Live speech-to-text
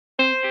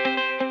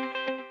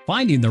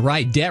Finding the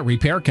right debt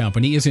repair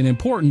company is an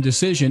important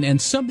decision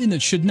and something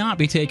that should not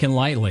be taken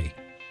lightly.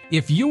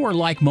 If you are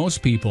like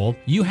most people,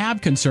 you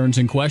have concerns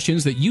and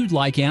questions that you'd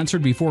like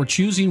answered before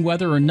choosing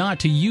whether or not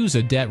to use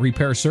a debt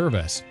repair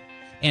service.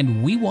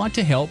 And we want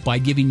to help by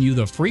giving you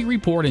the free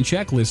report and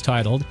checklist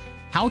titled,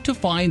 How to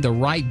Find the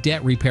Right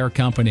Debt Repair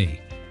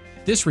Company.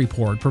 This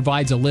report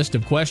provides a list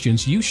of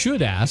questions you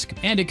should ask,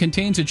 and it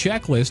contains a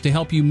checklist to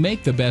help you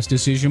make the best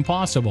decision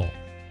possible.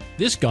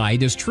 This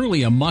guide is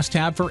truly a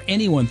must-have for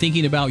anyone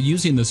thinking about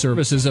using the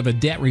services of a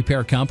debt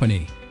repair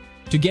company.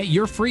 To get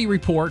your free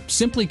report,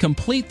 simply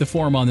complete the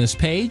form on this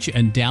page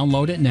and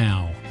download it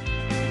now.